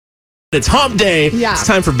It's hump day. Yeah. It's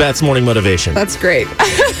time for Beth's morning motivation. That's great.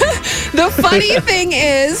 The funny thing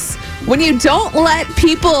is, when you don't let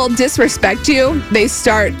people disrespect you, they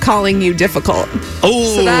start calling you difficult.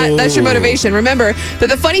 Oh, So that's your motivation. Remember that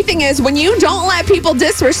the funny thing is, when you don't let people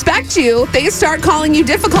disrespect you, they start calling you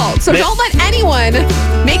difficult. So don't let anyone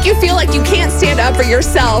make you feel like you can't stand up for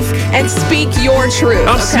yourself and speak your truth.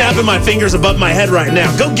 I'm snapping my fingers above my head right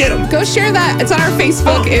now. Go get them. Go share that. It's on our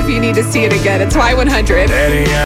Facebook if you need to see it again. It's Y100.